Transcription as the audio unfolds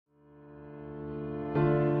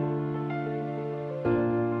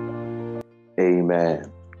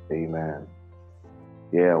Amen. Amen.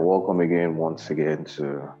 Yeah, welcome again, once again,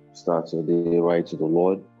 to start your day right to the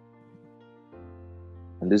Lord.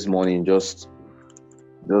 And this morning, just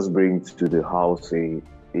bring to the house a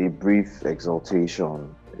brief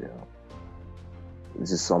exaltation.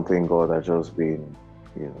 This is something God has just been,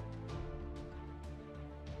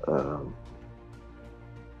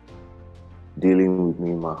 dealing with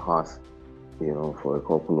me in my heart, for a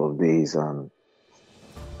couple of days, and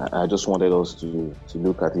I just wanted us to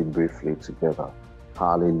look at it briefly together.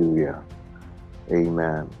 Hallelujah.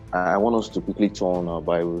 Amen. I want us to quickly turn our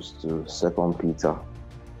Bibles to 2 Peter.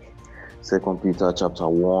 2 Peter chapter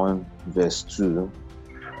 1, verse 2.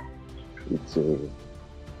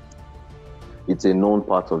 It's a known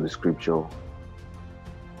part of the scripture.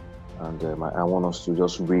 And I want us to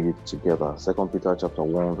just read it together. 2 Peter chapter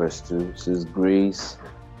 1, verse 2 says, "Grace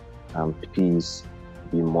and peace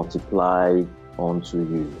be multiplied unto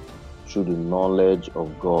you through the knowledge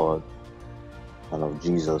of God and of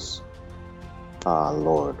Jesus our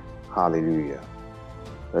Lord." Hallelujah.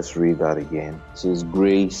 Let's read that again. It says,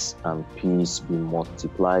 "Grace and peace be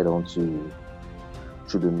multiplied unto you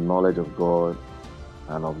through the knowledge of God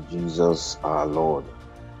and of Jesus our Lord."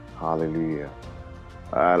 Hallelujah.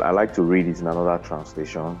 I like to read it in another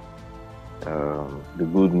translation, the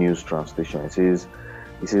Good News translation. It says,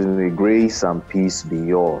 "May grace and peace be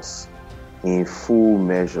yours in full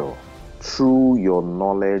measure through your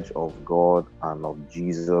knowledge of God and of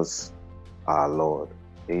Jesus our Lord."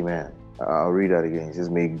 Amen. I'll read that again. It says,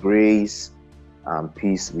 "May grace and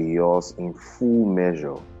peace be yours in full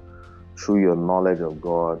measure through your knowledge of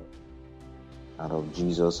God and of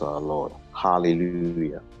Jesus our Lord."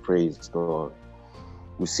 Hallelujah. Praise God.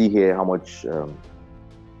 We see here how much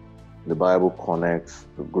the Bible connects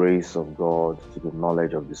the grace of God to the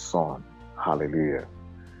knowledge of the Son. Hallelujah.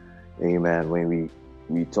 Amen. When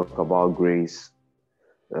we talk about grace,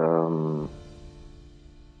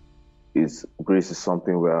 grace is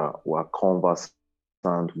something we're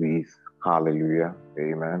conversant with. Hallelujah.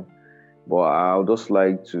 Amen. But I would just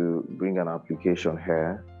like to bring an application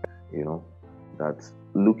here, that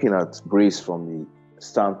looking at grace from the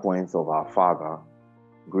standpoint of our Father,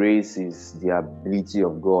 grace is the ability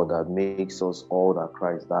of God that makes us all that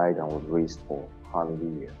Christ died and was raised for.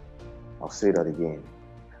 Hallelujah. I'll say that again.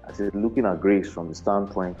 I said, looking at grace from the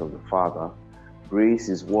standpoint of the Father, grace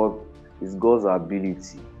is God's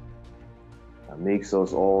ability that makes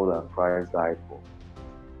us all that Christ died for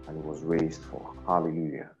and was raised for.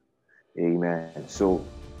 Hallelujah. Amen. So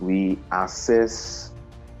we access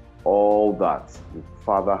all that the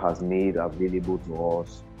Father has made available to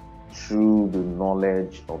us through the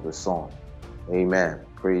knowledge of the Son. Amen.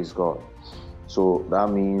 Praise God. So that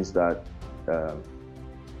means that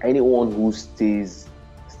anyone who stays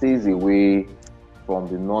away from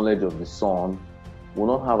the knowledge of the Son will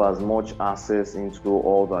not have as much access into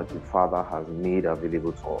all that the Father has made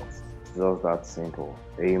available to us. It's just that simple.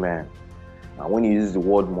 Amen. Now, when you use the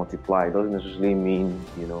word multiply, it doesn't necessarily mean,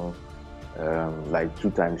 like 2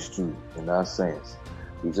 times 2 in that sense.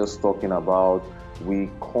 It's just talking about we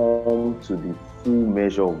come to the full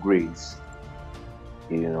measure of grace,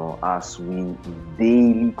 as we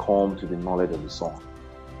daily come to the knowledge of the Son.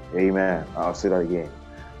 Amen. I'll say that again.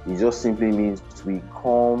 It just simply means we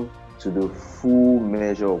come to the full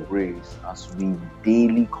measure of grace as we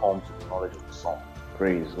daily come to the knowledge of the Son.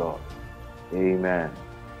 Praise God. Amen.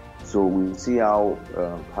 So we see how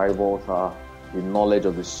pivotal the knowledge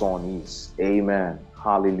of the Son is. Amen.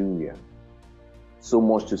 Hallelujah. So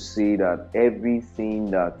much to say that everything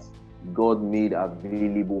that God made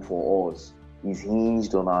available for us is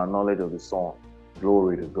hinged on our knowledge of the Son.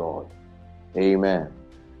 Glory to God. Amen.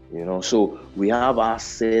 So we have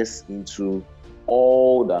access into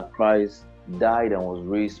all that Christ died and was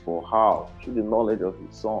raised for. How? Through the knowledge of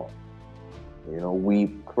His Son. We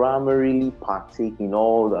primarily partake in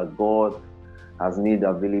all that God has made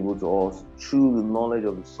available to us through the knowledge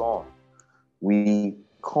of the Son. We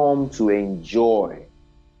come to enjoy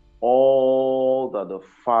all that the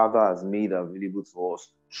Father has made available to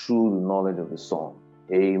us through the knowledge of the Son.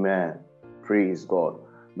 Amen. Praise God.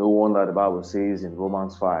 No wonder the Bible says in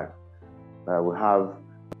Romans 5 that we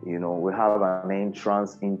have an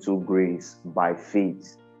entrance into grace by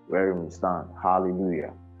faith where we stand.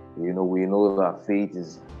 Hallelujah. We know that faith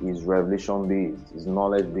is revelation based, is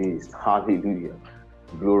knowledge based. Hallelujah.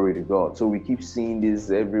 Glory to God. So we keep seeing this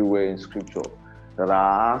everywhere in scripture, that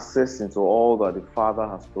our access into all that the Father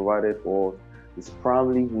has provided for us is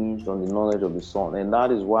primarily hinged on the knowledge of the Son. And that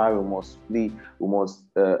is why we must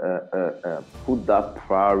put that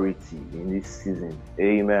priority in this season.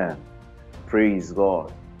 Amen. Praise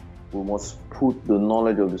God. we must put the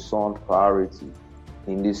knowledge of the Son priority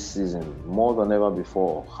in this season more than ever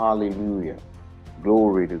before. Hallelujah.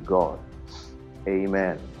 Glory to God.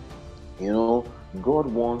 Amen. God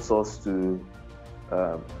wants us to,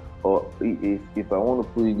 or if I want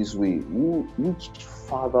to put it this way, which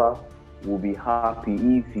father will be happy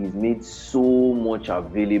if he's made so much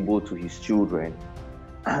available to his children,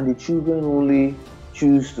 and the children only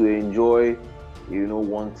choose to enjoy,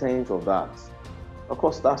 1/10 of that? Of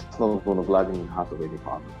course, that's not going to gladden the heart of any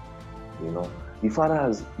father. The father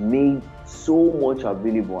has made so much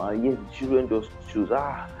available, and yet the children just choose,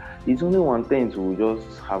 it's only 1/10 to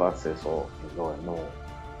just have access or enjoy. No,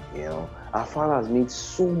 our father has made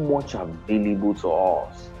so much available to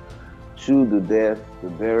us through the death, the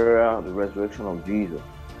burial, the resurrection of Jesus.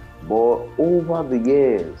 But over the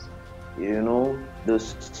years, the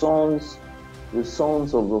sons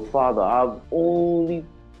of the Father have only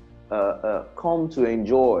come to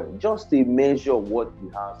enjoy just a measure of what He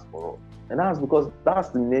has for us. And that's because that's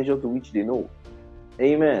the measure to which they know.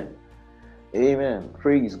 Amen. Amen.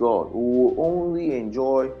 Praise God. We will only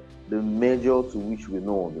enjoy the measure to which we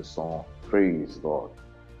know of the Son. Praise God.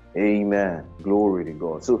 Amen. Glory to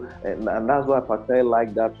God. So, and that's why Pastor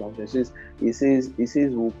like that translation. It says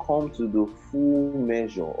we'll come to the full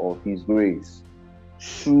measure of His grace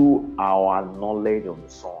through our knowledge of the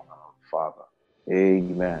Son and the Father.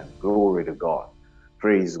 Amen. Glory to God.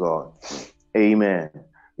 Praise God. Amen.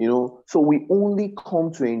 So we only come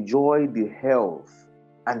to enjoy the health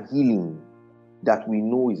and healing that we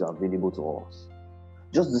know is available to us.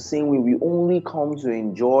 Just the same way we only come to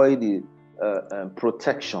enjoy the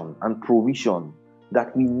protection and provision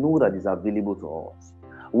that we know that is available to us.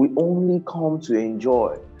 We only come to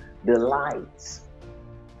enjoy the light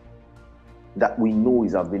that we know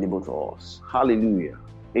is available to us. Hallelujah.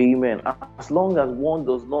 Amen. As long as one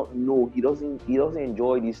does not know, he doesn't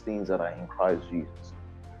enjoy these things that are in Christ Jesus.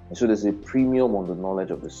 And so there's a premium on the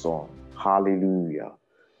knowledge of the Son. Hallelujah.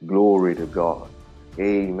 Glory to God.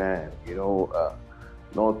 Amen.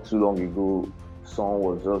 Not too long ago, Son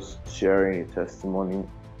was just sharing a testimony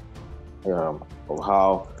of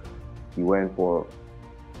how he went for,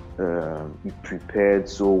 he prepared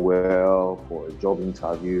so well for a job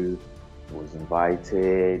interview. He was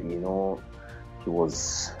invited,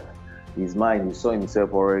 his mind, he saw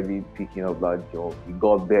himself already picking up that job. He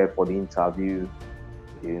got there for the interview,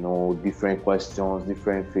 different questions,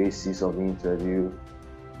 different phases of the interview.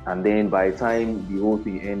 And then by the time the whole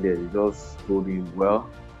thing ended, he just told him, well,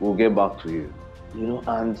 we'll get back to you.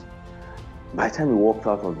 And by the time he walked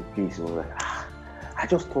out of the place, he was like, I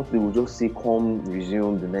just thought they would just say, come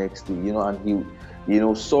resume the next day, and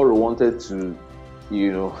he, sorrow wanted to,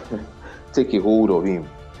 take a hold of him.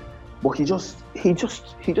 But he just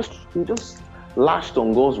lashed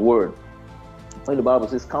on God's word. When the Bible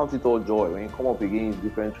says, count it all joy when you come up against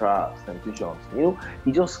different trials, temptations,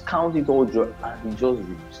 he just counted it all joy, and he just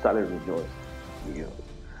started rejoicing.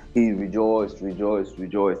 He rejoiced, and just,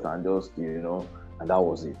 and that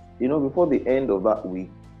was it. Before the end of that week,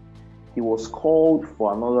 he was called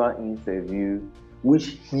for another interview,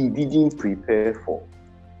 which he didn't prepare for,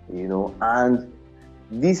 and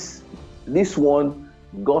this one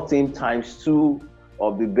got him ×2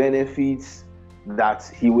 of the benefits that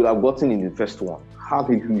he would have gotten in the first one.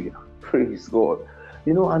 Hallelujah. Praise God.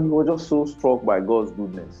 And he was just so struck by God's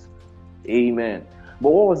goodness. Amen.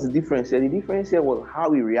 But what was the difference here? The difference here was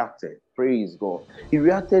how he reacted. Praise God. He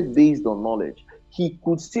reacted based on knowledge. He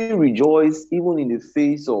could still rejoice even in the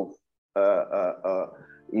face of,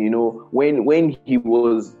 when he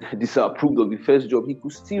was disapproved of the first job, he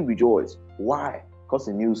could still rejoice. Why? Because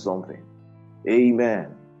he knew something.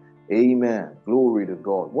 Amen. Amen. Glory to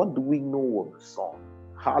God. What do we know of the Son?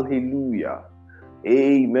 Hallelujah.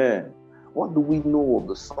 Amen. What do we know of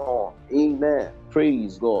the Son? Amen.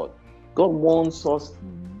 Praise God. God wants us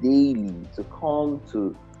daily to come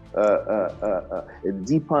to a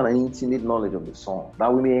deeper and intimate knowledge of the Son,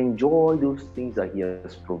 that we may enjoy those things that He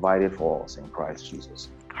has provided for us in Christ Jesus.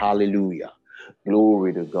 Hallelujah.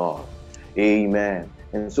 Glory to God. Amen.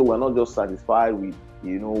 And so we're not just satisfied with,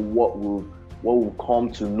 what we've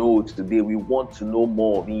come to know today. We want to know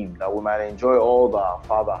more of Him, that we might enjoy all that our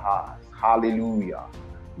Father has. Hallelujah.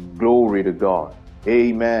 Glory to God.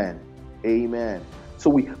 Amen. Amen. So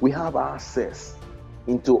we have access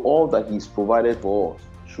into all that He's provided for us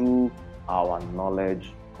through our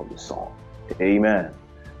knowledge of the Son. Amen.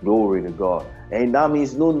 Glory to God. And that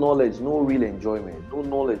means no knowledge, no real enjoyment, no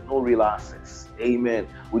knowledge, no real access. Amen.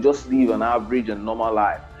 We just live an average and normal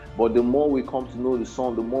life. But the more we come to know the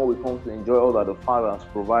Son, the more we come to enjoy all that the Father has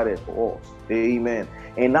provided for us. Amen.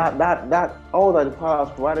 And that all that the Father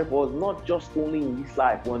has provided for us, not just only in this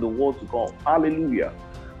life, but in the world to come. Hallelujah.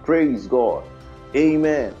 Praise God.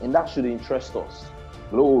 Amen. And that should interest us.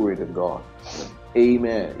 Glory to God.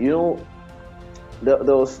 Amen. You know, there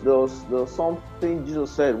was something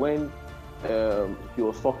Jesus said when he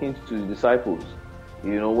was talking to his disciples.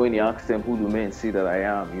 You know, when he asked them, "Who do men say that I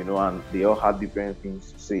am?" You know, and they all had different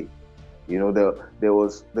things to say. You know, there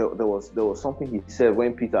was something he said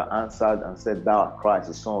when Peter answered and said, "Thou art Christ,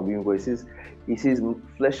 the Son of the living God." He says,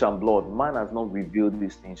 "Flesh and blood, man has not revealed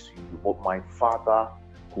these things to you, but my Father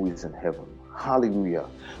who is in heaven." Hallelujah.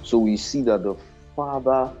 So we see that the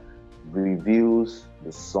Father reveals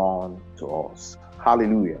the Son to us.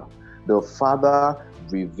 Hallelujah. The Father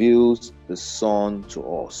reveals the Son to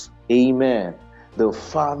us. Amen. The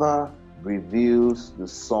Father reveals the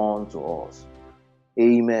Son to us.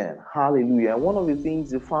 Amen. Hallelujah. And one of the things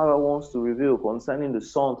the Father wants to reveal concerning the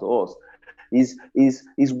Son to us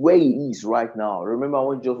is where he is right now. Remember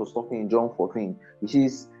when Jesus was talking in John 14, he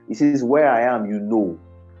says, "Where I am, you know,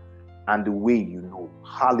 and the way you know."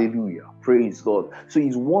 Hallelujah. Praise God. So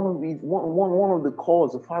he's one of the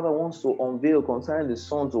calls the Father wants to unveil concerning the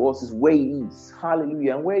Son to us is where he is.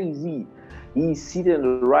 Hallelujah. And where is he? He is seated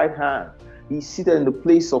in the right hand. He's seated in the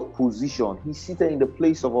place of position. He's seated in the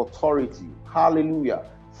place of authority. Hallelujah.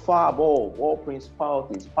 Far above all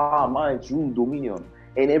principalities, power, might, rule, dominion,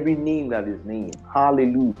 and every name that is named.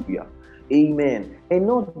 Hallelujah. Amen. And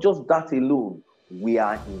not just that alone, we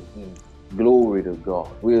are in him. Glory to God.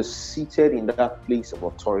 We are seated in that place of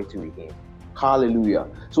authority with him. Hallelujah.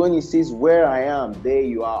 So when he says, "Where I am, there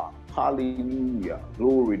you are." Hallelujah.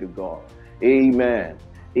 Glory to God. Amen.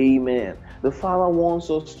 Amen. The Father wants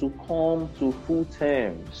us to come to full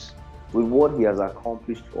terms with what he has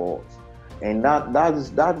accomplished for us. And that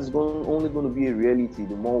is only going to be a reality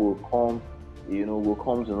the more we'll come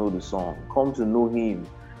to know the Son, come to know him,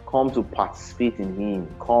 come to participate in him,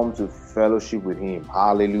 come to fellowship with him.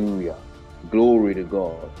 Hallelujah. Glory to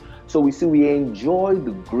God. So we enjoy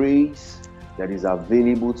the grace that is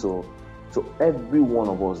available to every one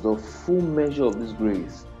of us, the full measure of this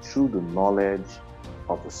grace through the knowledge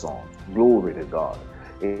of the Son. Glory to God.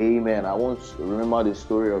 Amen. I once remember the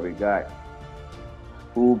story of a guy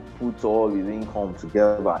who put all his income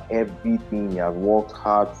together, everything he had worked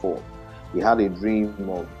hard for. He had a dream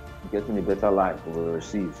of getting a better life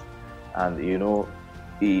overseas, and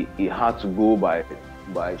he had to go by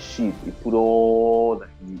ship. He put all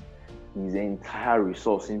his entire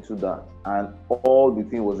resource into that, and all the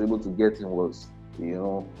thing was able to get him was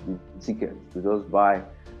the ticket to just buy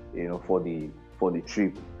for the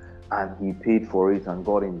trip, and he paid for it and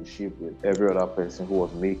got in the ship with every other person who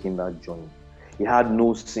was making that journey. He had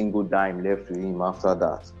no single dime left with him after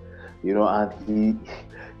that, and he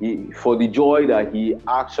for the joy that he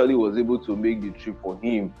actually was able to make the trip, for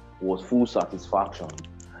him was full satisfaction.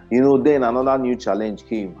 Then another new challenge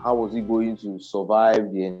came. How was he going to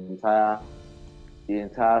survive the entire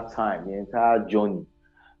time, the entire journey,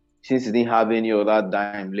 since he didn't have any other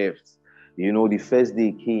dime left? The first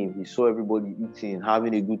day came, he saw everybody eating,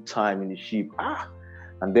 having a good time in the ship.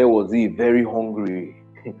 And there was he, very hungry.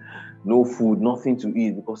 No food, nothing to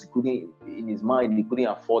eat, because in his mind, he couldn't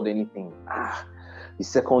afford anything. The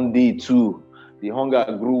second day too, the hunger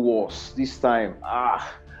grew worse. This time,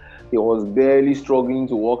 he was barely struggling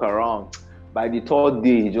to walk around. By the third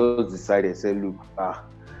day, he just decided, said, look,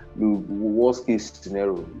 worst case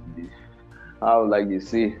scenario, how, like they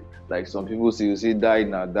say, like some people say, you say die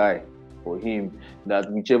now die. For him,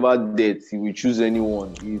 that whichever death, he will choose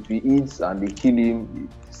anyone. If he eats and they kill him,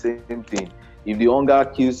 it's the same thing. If the hunger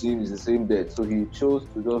kills him, it's the same death. So he chose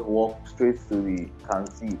to just walk straight to the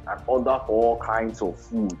canteen and order for all kinds of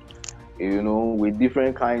food, with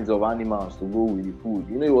different kinds of animals to go with the food.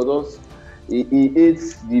 He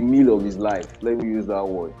ate the meal of his life. Let me use that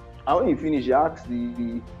word. And when he finished, he asked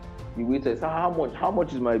the waiter, how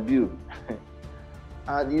much is my bill?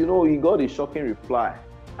 And he got a shocking reply.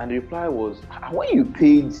 And the reply was, when you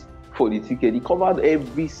paid for the ticket, it covered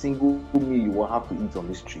every single meal you will have to eat on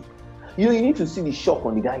this trip. You need to see the shock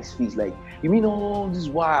on the guy's face. Like, you mean all this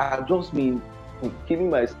while I've just been killing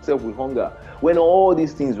myself with hunger when all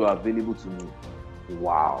these things were available to me?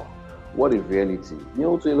 Wow, what a reality.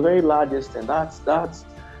 To a very large extent, that's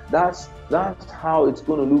how it's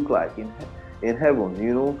going to look like in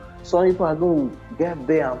heaven. Some people are going to get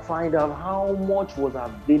there and find out how much was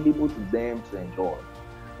available to them to enjoy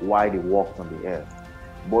while they walked on the earth.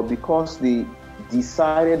 But because they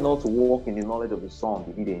decided not to walk in the knowledge of the Son,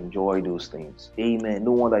 he didn't enjoy those things. Amen.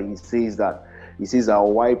 No wonder he says that. He says,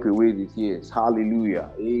 I'll wipe away the tears. Hallelujah.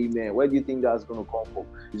 Amen. Where do you think that's going to come from?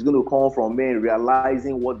 It's going to come from men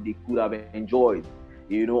realizing what they could have enjoyed,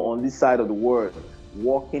 on this side of the world,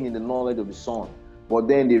 walking in the knowledge of the Son. But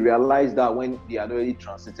then they realize that when they are already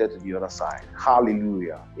transited to the other side.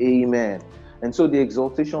 Hallelujah. Amen. And so the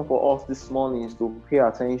exhortation for us this morning is to pay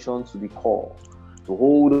attention to the call, to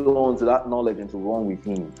hold on to that knowledge and to run with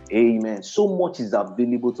him. Amen. So much is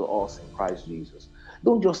available to us in Christ Jesus.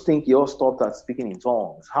 Don't just think you all stopped at speaking in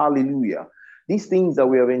tongues. Hallelujah. These things that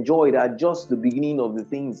we have enjoyed are just the beginning of the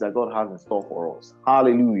things that God has in store for us.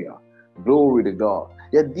 Hallelujah. Glory to God.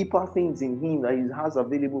 There are deeper things in him that he has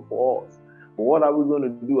available for us. But what are we going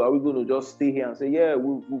to do? Are we going to just stay here and say, yeah,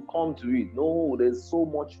 we'll come to it? No, there's so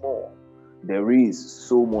much more. There is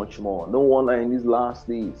so much more. No wonder in these last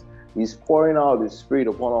days, he's pouring out his Spirit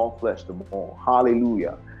upon all flesh the more.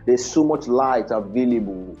 Hallelujah. There's so much light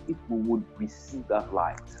available if we would receive that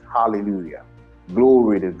light. Hallelujah.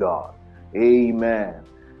 Glory to God. Amen.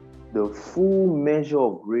 The full measure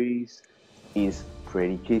of grace is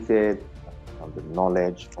predicated on the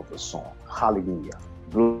knowledge of the Son. Hallelujah.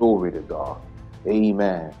 Glory to God.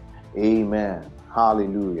 Amen. Amen.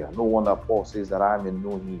 Hallelujah. No wonder Paul says that I may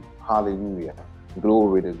know him. Hallelujah.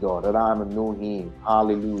 Glory to God. That I may know him.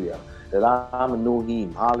 Hallelujah. That I may know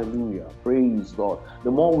him. Hallelujah. Praise God.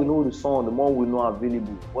 The more we know the Son, the more we know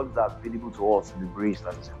available. What is available to us in the grace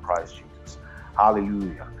that is in Christ Jesus.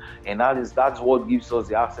 Hallelujah. And that's what gives us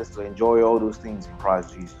the access to enjoy all those things in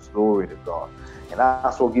Christ Jesus. Glory to God. And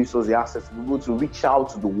that's what gives us the access to be able to reach out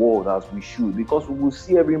to the world as we should, because we will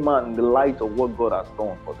see every man in the light of what God has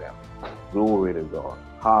done for them. Glory to God.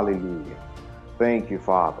 Hallelujah. Thank you,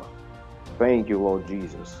 Father. Thank you, Lord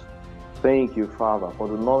Jesus. Thank you, Father, for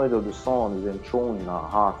the knowledge of the Son is enthroned in our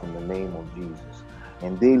heart in the name of Jesus.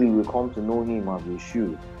 And daily we come to know him as we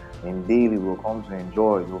should. And daily we'll come to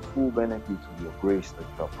enjoy the full benefits of your grace that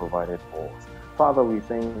you have provided for us. Father, we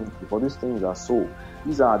thank you for these things are so.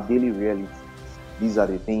 These are our daily realities. These are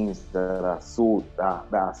the things that are so,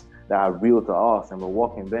 that are real to us, and we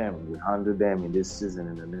walk in them. We handle them in this season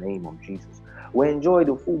in the name of Jesus. We enjoy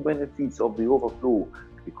the full benefits of the overflow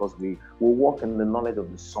because we will walk in the knowledge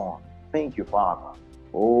of the Son. Thank you, Father.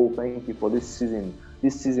 Oh, thank you for this season.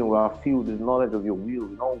 This season we are filled with knowledge of your will,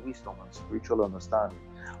 in all wisdom and spiritual understanding.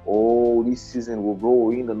 Oh, this season will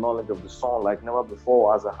grow in the knowledge of the Son like never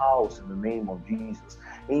before as a house in the name of Jesus.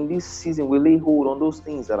 In this season, we lay hold on those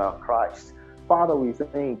things that are Christ. Father, we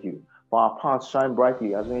thank you for our paths shine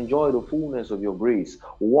brightly as we enjoy the fullness of your grace,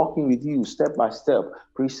 walking with you step by step,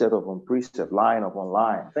 precept upon precept, line upon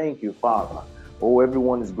line. Thank you, Father. Oh,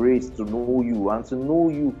 everyone is graced to know you and to know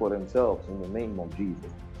you for themselves in the name of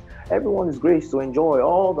Jesus. Everyone is graced to enjoy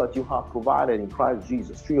all that you have provided in Christ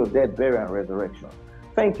Jesus through your death, burial, and resurrection.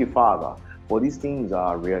 Thank you, Father, for these things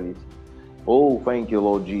are reality. Oh, thank you,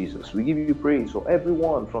 Lord Jesus. We give you praise for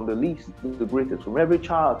everyone, from the least to the greatest, from every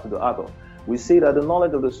child to the adult. We say that the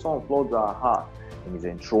knowledge of the Son floods our heart and is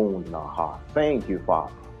enthroned in our heart. Thank you,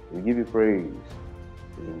 Father. We give you praise.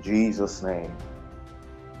 In Jesus' name,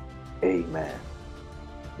 amen.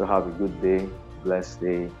 So have a good day, blessed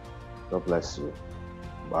day. God bless you.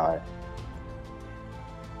 Bye.